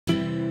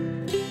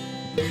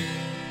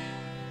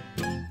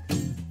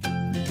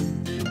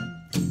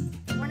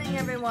Morning,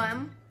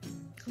 everyone.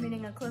 I'm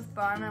eating a Cliff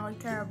Bar and I look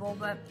terrible,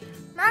 but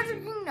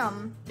Magic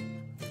Kingdom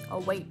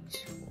awaits.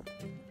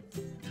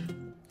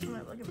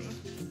 Look at me.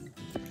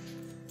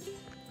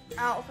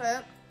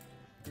 Outfit.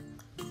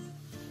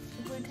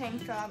 Blue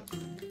tank top. I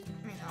mean,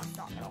 it's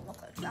not gonna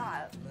look like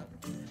that.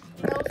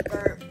 Real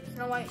skirt.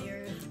 Snow White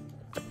ears.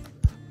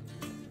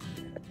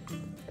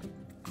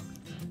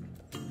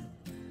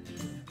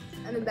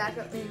 And the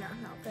backup Minnie Mouse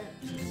outfit.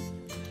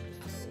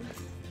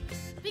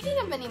 Speaking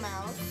of Minnie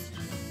Mouse,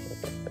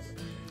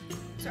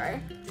 sorry,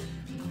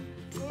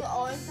 we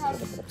always have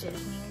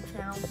Disney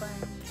Channel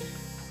playing.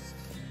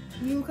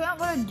 You can't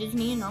go to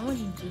Disney and not watch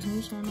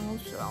Disney Channel,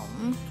 so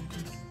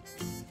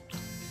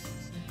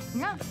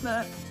yeah,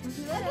 but we'll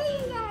see later.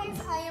 Okay, you guys,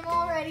 I am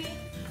all ready,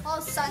 all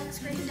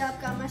sunscreened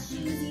up, got my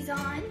shoesies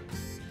on.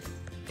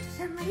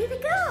 I'm ready to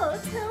go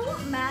to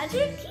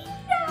Magic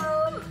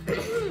Kingdom.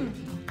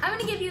 I'm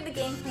gonna give you the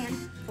game plan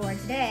for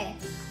today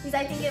because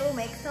I think it will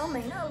make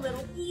filming a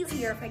little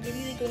easier if I give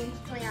you the game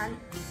plan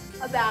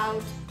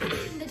about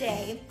the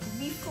day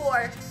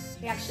before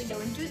we actually go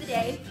and do the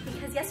day,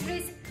 because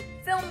yesterday's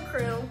film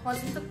crew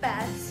wasn't the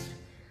best.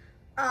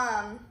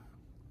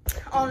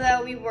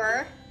 Although we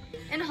were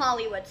in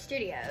Hollywood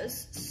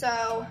Studios,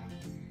 so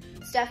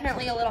it's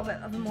definitely a little bit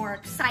of a more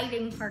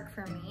exciting park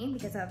for me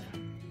because of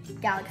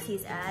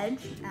Galaxy's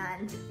Edge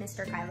and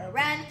Mr. Kylo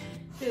Ren,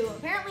 who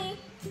apparently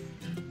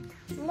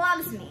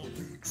loves me.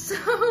 So,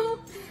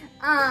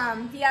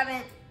 if you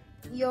haven't,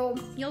 you'll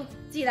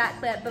see that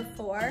clip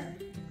before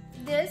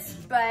this,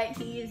 but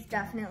he's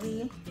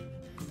really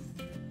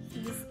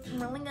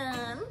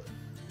good.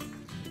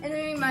 And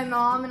then my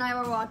mom and I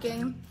were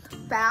walking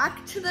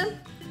back to dinner,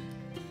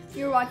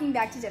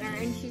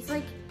 and she's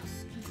like,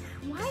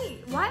 why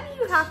do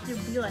you have to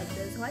be like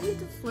this? Why do you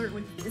have to flirt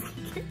with this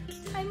kid?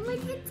 I'm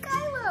like, it's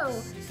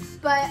Kylo.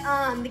 But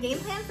the game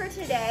plan for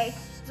today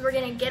is we're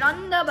gonna get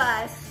on the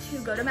bus to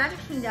go to Magic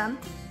Kingdom.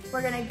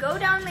 We're gonna go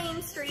down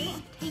Main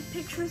Street, take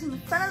pictures in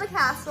front of the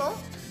castle.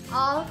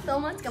 I'll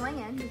film what's going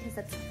in because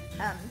that's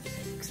an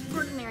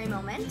extraordinary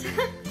moment.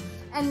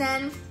 And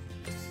then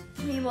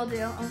we will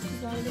do,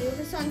 she's gonna do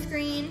the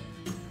sunscreen.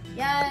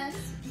 Yes,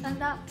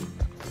 sun's up.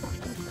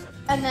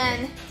 And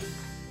then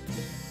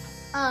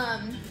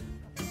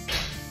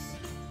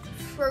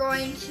we're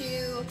going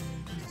to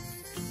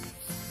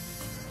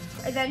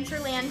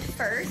Adventureland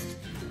first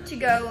to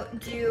go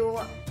do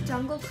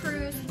Jungle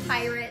Cruise,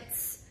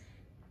 Pirates,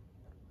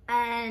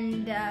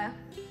 and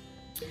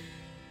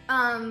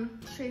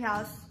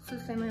Treehouse,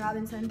 Swiss Family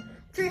Robinson,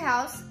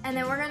 Treehouse, and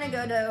then we're gonna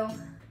go to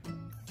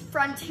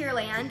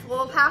Frontierland.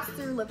 We'll pass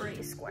through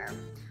Liberty Square,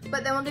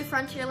 but then we'll do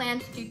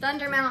Frontierland, do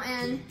Thunder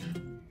Mountain,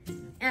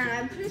 and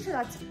I'm pretty sure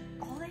that's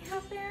all they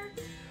have there.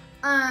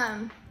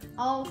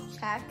 I'll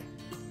check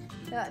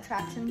the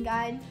attraction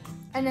guide,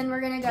 and then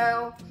we're gonna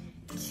go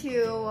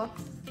to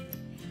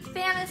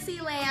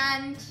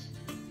Fantasyland,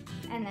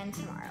 and then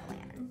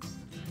Tomorrowland.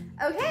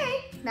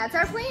 Okay, that's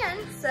our plan.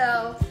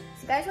 So see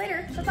you guys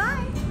later.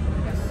 Bye-bye.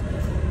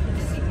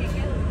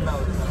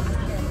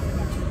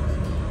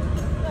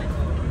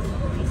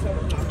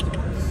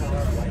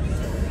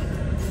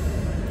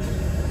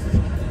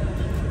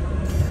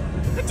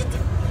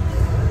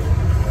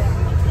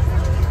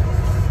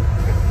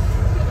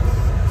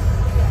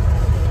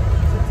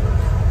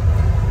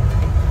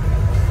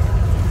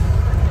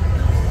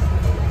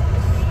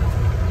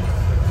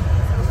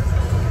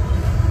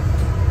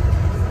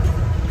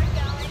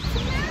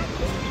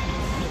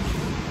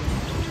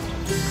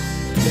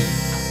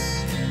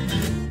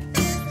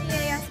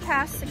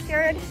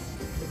 Secured.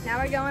 Now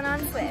we're going on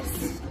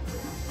Swiss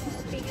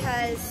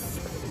because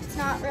it's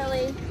not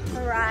really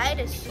a ride,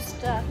 it's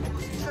just a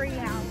tree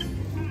house.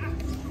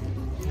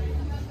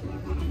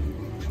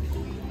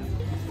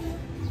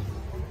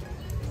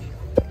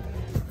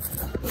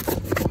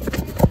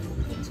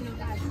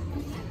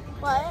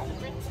 What?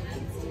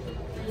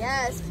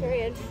 Yes,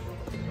 period.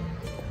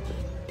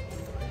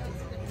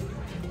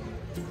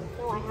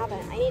 No, I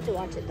haven't. I need to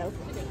watch it though.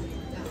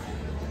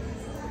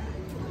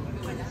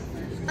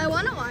 I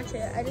want to watch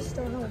it, I just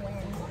don't know when.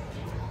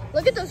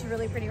 Look at those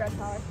really pretty red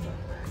flowers.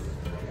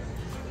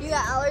 You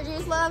got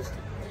allergies, love?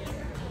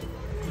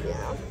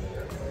 Yeah.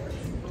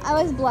 I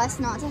was blessed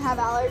not to have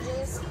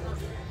allergies.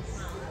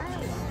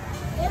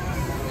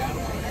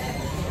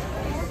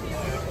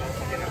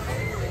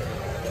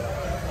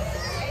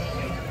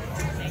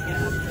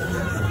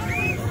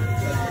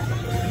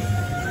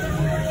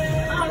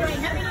 All right,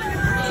 how many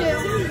are there?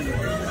 2.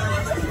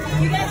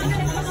 You guys are going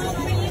to come all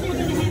the way in. We're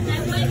going to head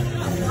that way,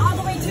 all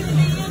the way to the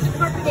end of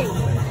Park Gate.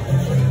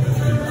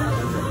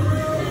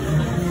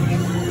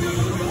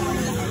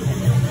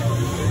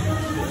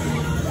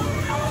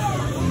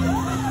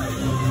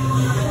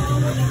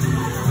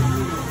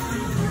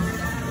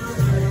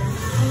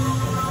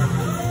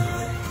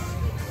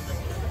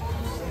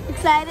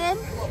 Excited?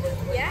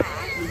 Yeah.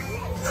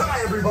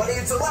 Hi everybody,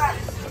 it's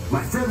Aladdin.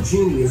 My friend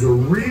Genie is a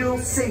real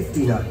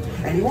safety nut,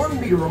 and he wanted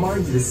me to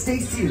remind you to stay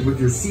seated with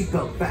your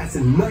seatbelt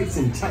fastened nice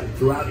and tight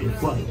throughout your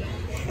flight.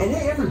 And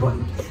hey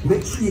everybody,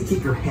 make sure you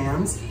keep your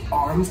hands,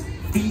 arms,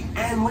 feet,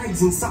 and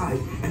legs inside,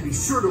 and be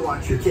sure to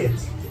watch your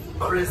kids.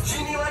 Or as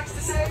Jeannie likes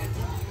to say,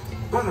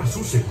 para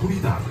su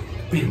seguridad,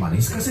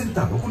 permanezca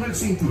sentado con el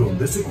cinturón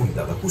de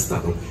seguridad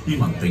ajustado y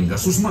mantenga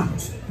sus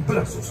manos,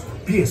 brazos,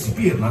 pies y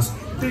piernas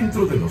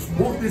dentro de los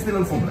bordes de la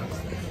alfombra.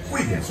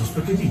 Cuide a sus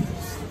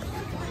pequeñitos.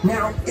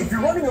 Now, if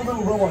you're running a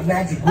little low on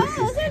magic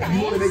wishes, and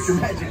you want to make your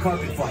magic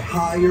carpet fly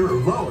higher or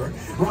lower,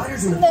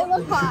 riders in the front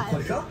row should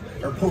push up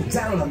or pull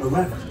down on the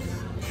lever.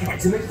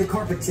 And to make the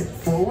carpet tip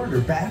forward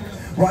or back,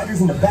 riders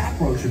in the back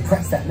row should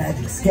press that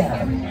magic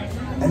scarab.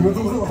 And with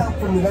a little help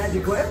from the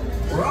magic whip,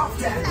 we're off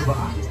to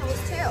Agrabah.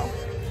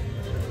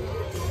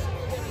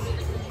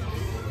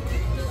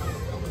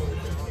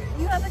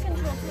 You have a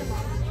control too,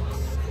 Mom.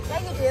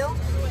 Yeah, you do.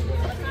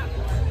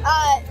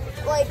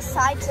 Like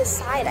side to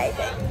side, I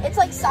think. It's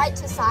like side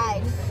to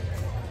side.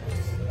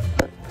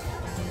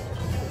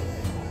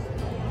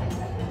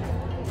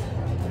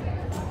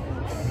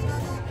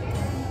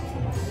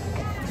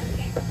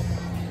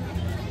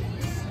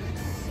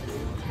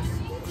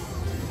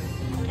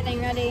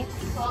 Getting ready.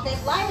 Okay,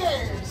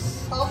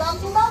 flyers. Hold on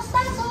to those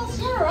tassels.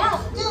 You're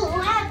off to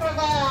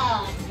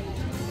Agrabah.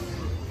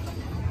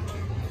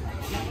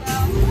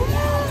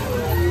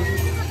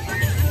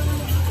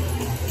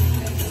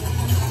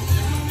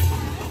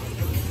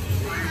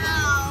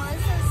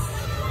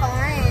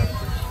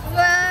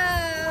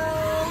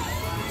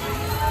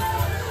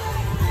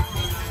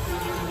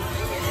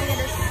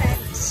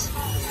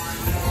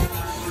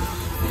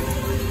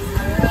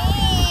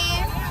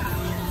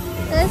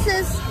 This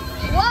is,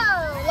 whoa,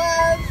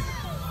 love.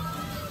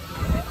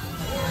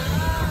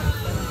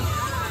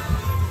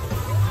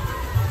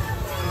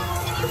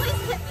 Can you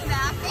please hit me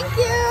back? Thank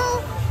you.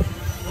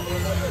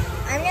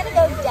 I'm gonna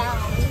go down.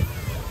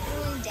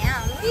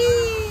 Down.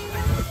 Whee.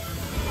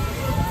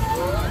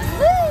 Woo,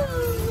 woo,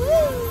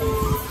 woo.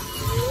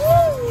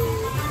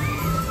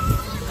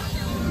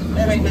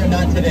 All right, they're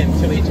not to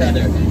each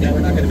other. Yeah, we're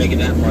not going to make it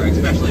that far,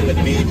 especially with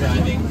me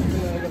driving.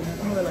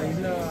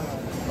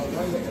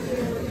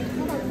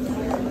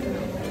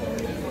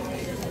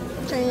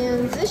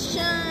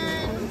 Transition.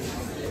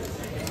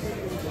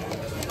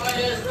 Alright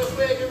guys, real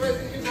quick,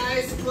 everybody get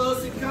nice,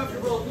 close, and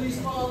comfortable. Please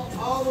fall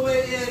all the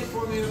way in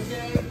for me,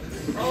 okay?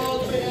 All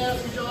the way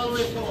up, reach all the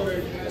way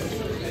forward.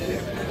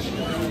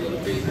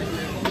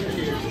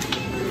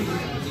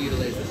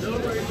 No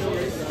worries, no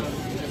worries.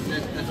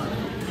 That's all right.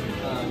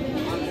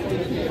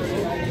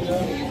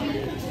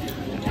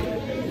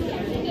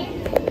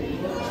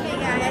 Hey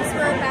guys,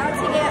 we're about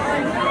to get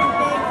on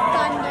Big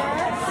Thunder.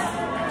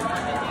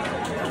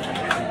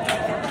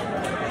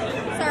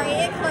 Sorry,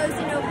 it closed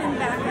and opened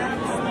back up.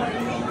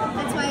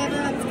 That's why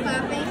everyone's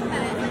clapping.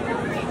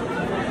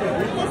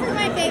 But this is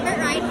my favorite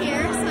ride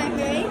here, so I'm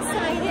very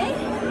excited.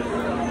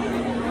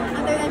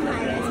 Other than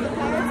Pirates, but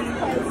Pirates is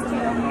closed too.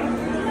 You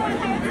know what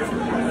Pirates is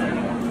closed?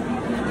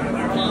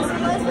 It's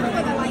closed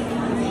before the light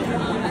comes.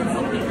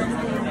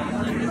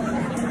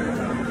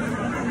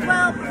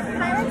 Well,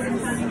 Pirates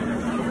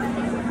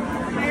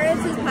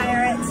is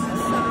Pirates.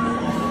 So,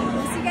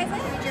 we'll see you guys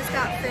later. We just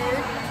got food.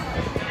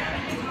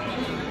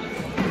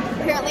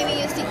 Apparently we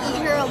used to eat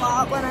here a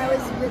lot when I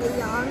was really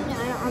young, and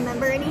I don't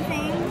remember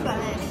anything,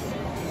 but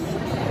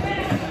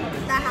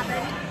that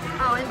happened.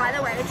 Oh, and by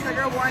the way,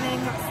 trigger warning,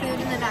 food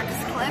in the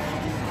next clip.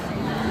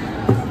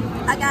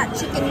 I got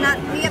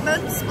we got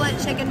both split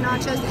chicken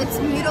nachos. It's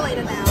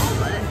mutilated now,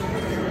 but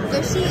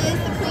there she is,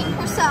 the queen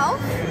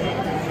herself.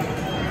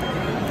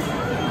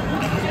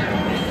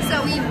 So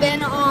we've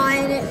been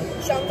on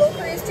Jungle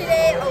Cruise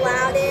today,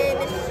 Aladdin,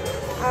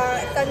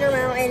 Thunder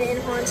Mountain,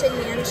 and Haunted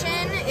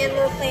Mansion, and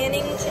we're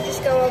planning to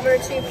just go over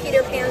to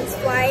Peter Pan's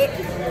flight,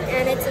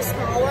 and it's a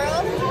Small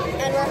World,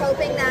 and we're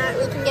hoping that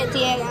we can get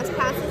DAS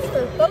passes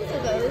for both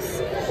of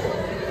those,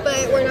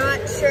 but we're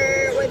not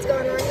sure what's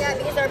going on yet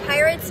because our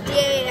Pirates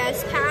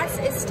DAS pass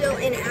is still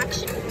in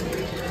action.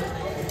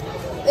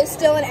 It's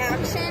still in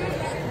action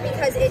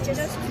because it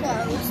just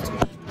closed.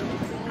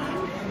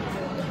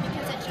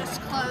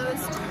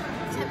 Closed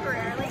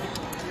temporarily,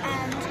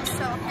 and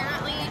so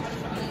apparently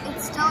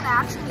it's still in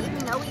action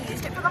even though we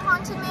used it for the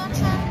Haunted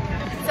Mansion.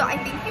 So I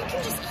think we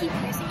can just keep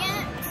using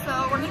it,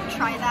 so we're gonna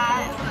try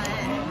that, but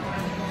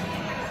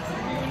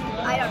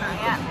I don't know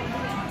yet.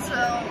 So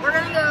we're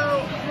gonna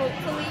go,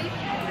 hopefully.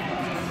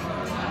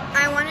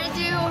 I want to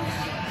do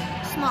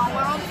Small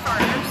World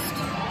first,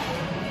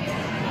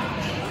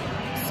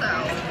 so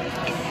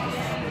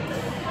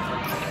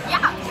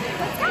yeah,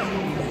 let's go.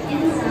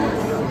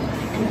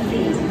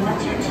 Please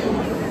watch your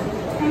children.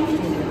 Thank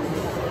you.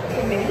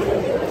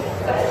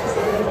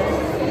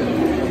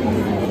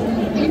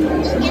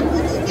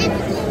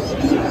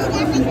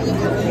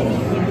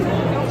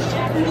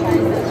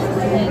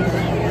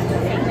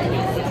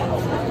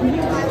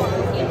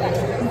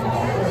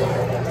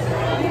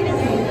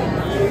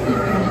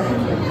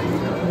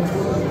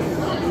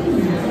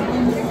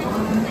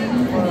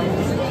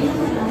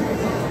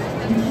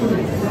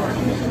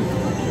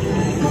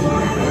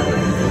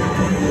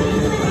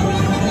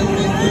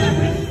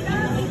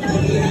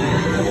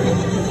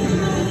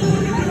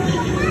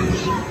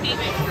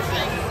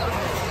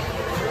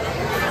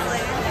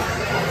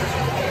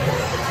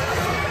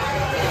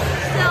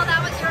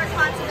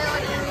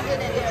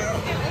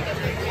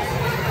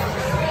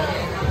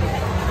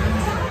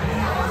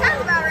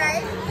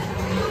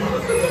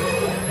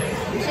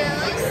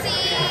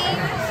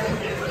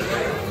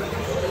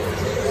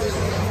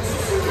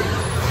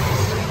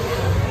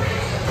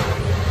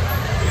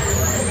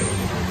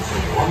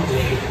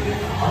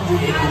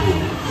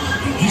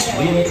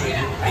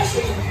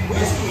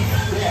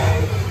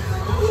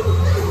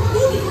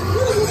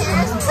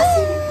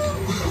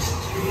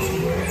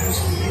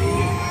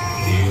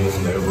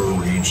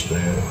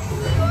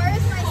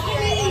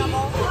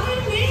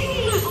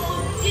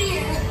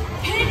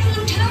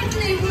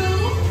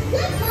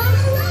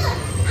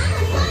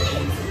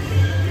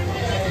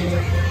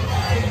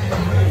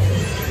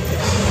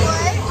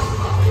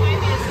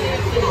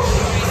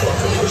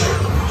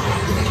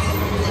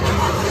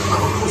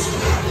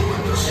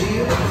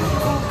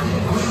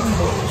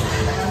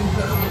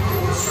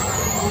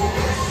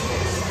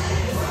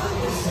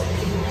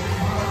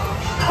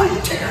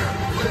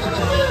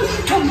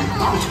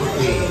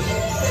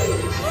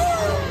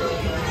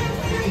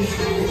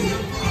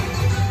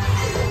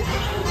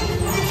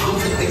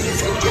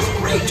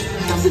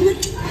 doesn't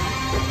it?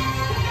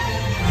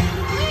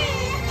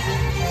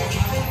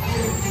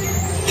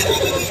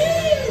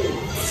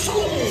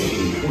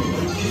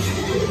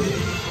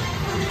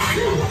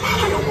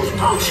 I almost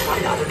bounced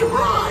right out of the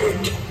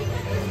ride.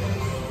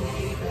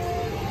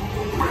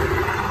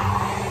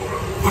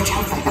 Watch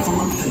out for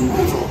everyone's in the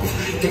middle.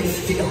 They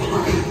feel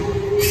honey.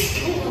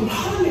 Steal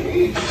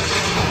honey.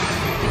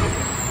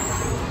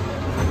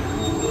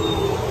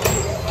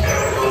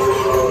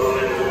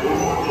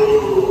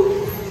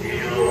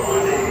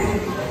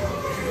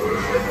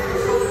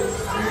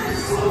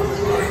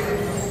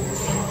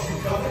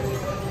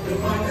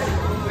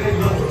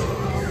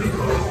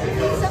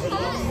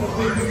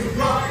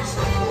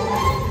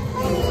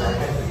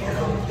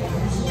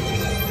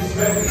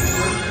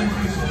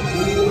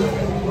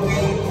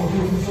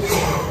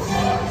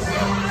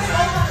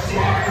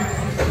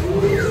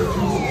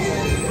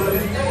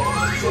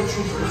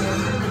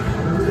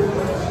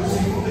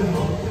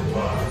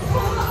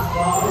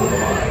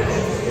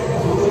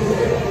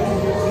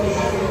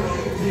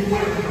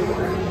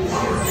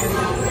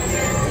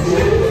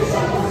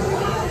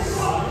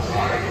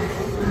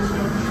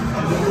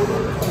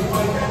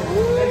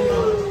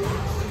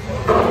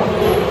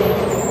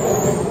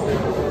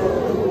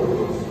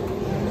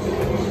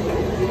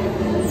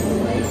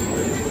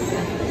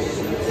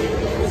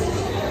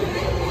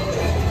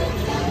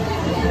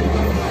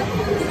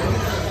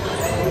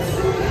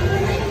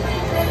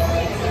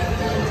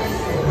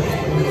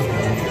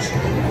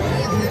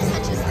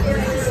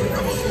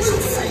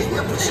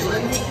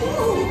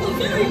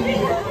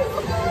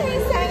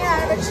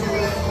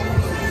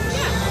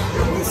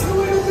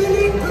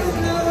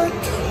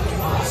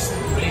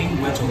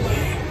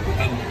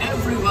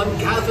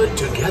 Gathered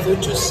together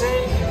to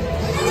say,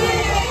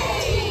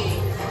 Hooray!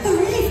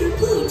 Hooray for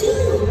Blue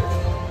too!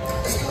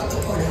 Let's go to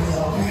the party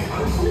now.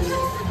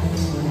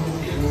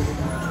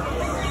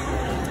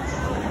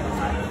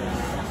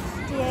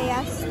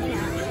 DAS.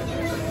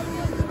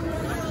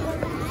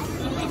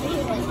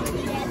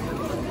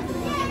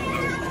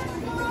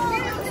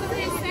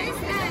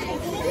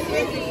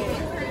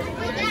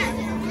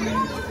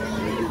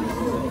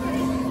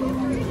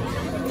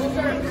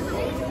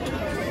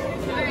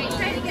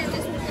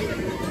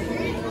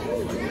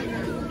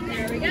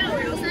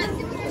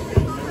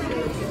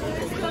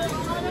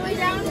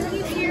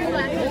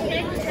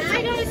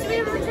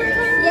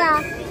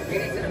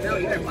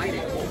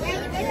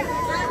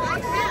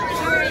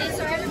 Alright,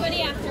 so everybody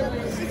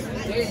afterwards.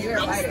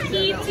 Next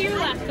key to your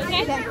left,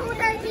 okay?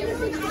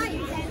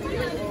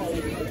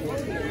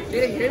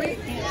 Get it, hear me?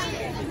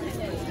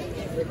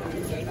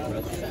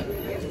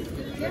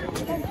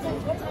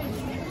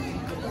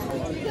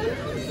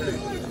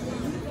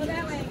 Go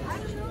that way.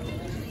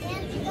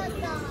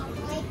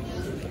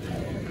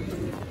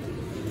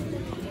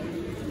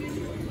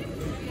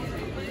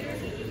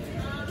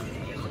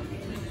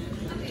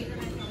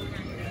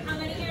 How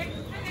many here?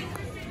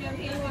 You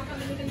okay to walk on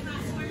the moving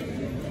platform?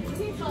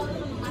 Follow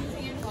the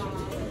left-hand wall.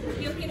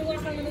 You okay to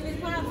walk on the moving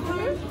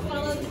platform?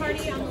 Follow the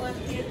party on the left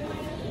hand.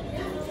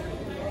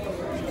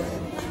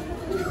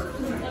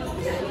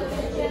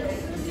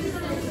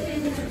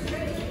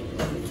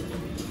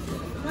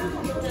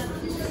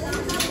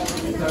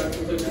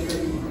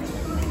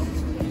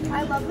 I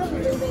love the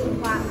moving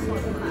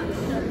platform.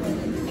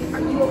 Are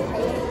you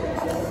okay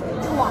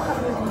to walk on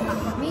the moving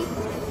platform with me?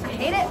 I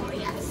hate it, but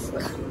yes.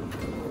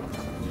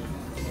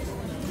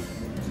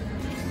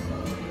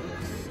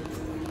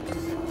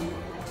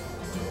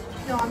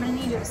 No, I'm gonna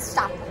need you to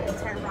stop the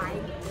entire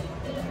ride.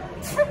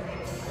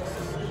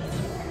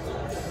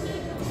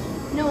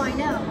 No, I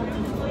know.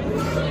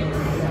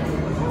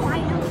 No, I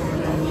know.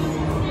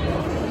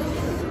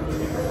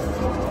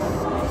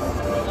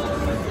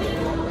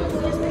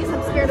 Just because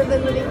I'm scared of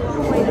them moving the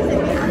wrong way doesn't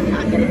mean I'm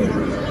not gonna get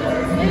on.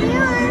 There you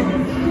are.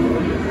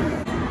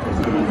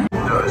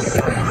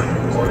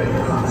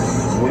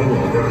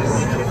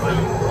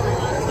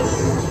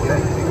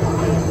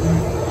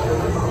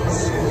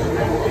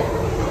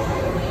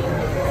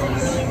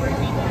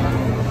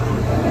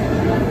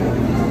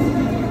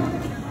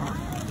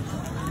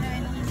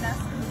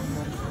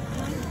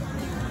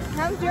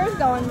 How's yours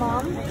going,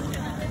 Mom?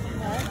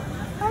 What?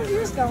 How's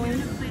yours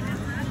going?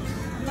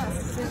 I'm not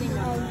sitting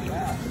on